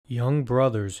Young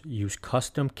brothers use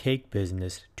custom cake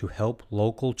business to help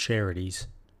local charities.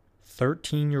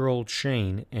 13-year-old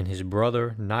Shane and his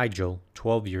brother Nigel,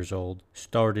 12 years old,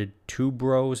 started Two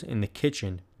Bros in the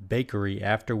Kitchen bakery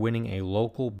after winning a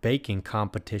local baking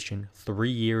competition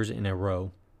 3 years in a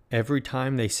row. Every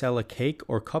time they sell a cake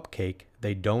or cupcake,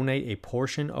 they donate a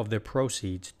portion of their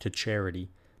proceeds to charity.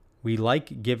 We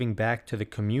like giving back to the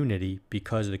community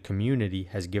because the community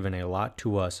has given a lot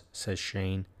to us, says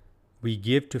Shane. We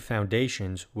give to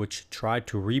foundations which try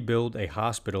to rebuild a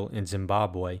hospital in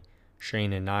Zimbabwe.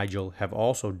 Shane and Nigel have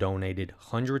also donated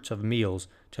hundreds of meals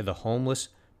to the homeless,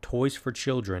 toys for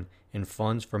children, and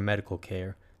funds for medical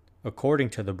care. According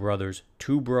to the brothers,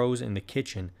 Two Bros in the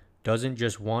Kitchen doesn't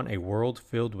just want a world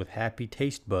filled with happy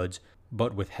taste buds,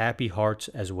 but with happy hearts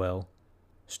as well.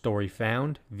 Story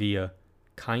found via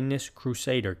Kindness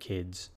Crusader Kids.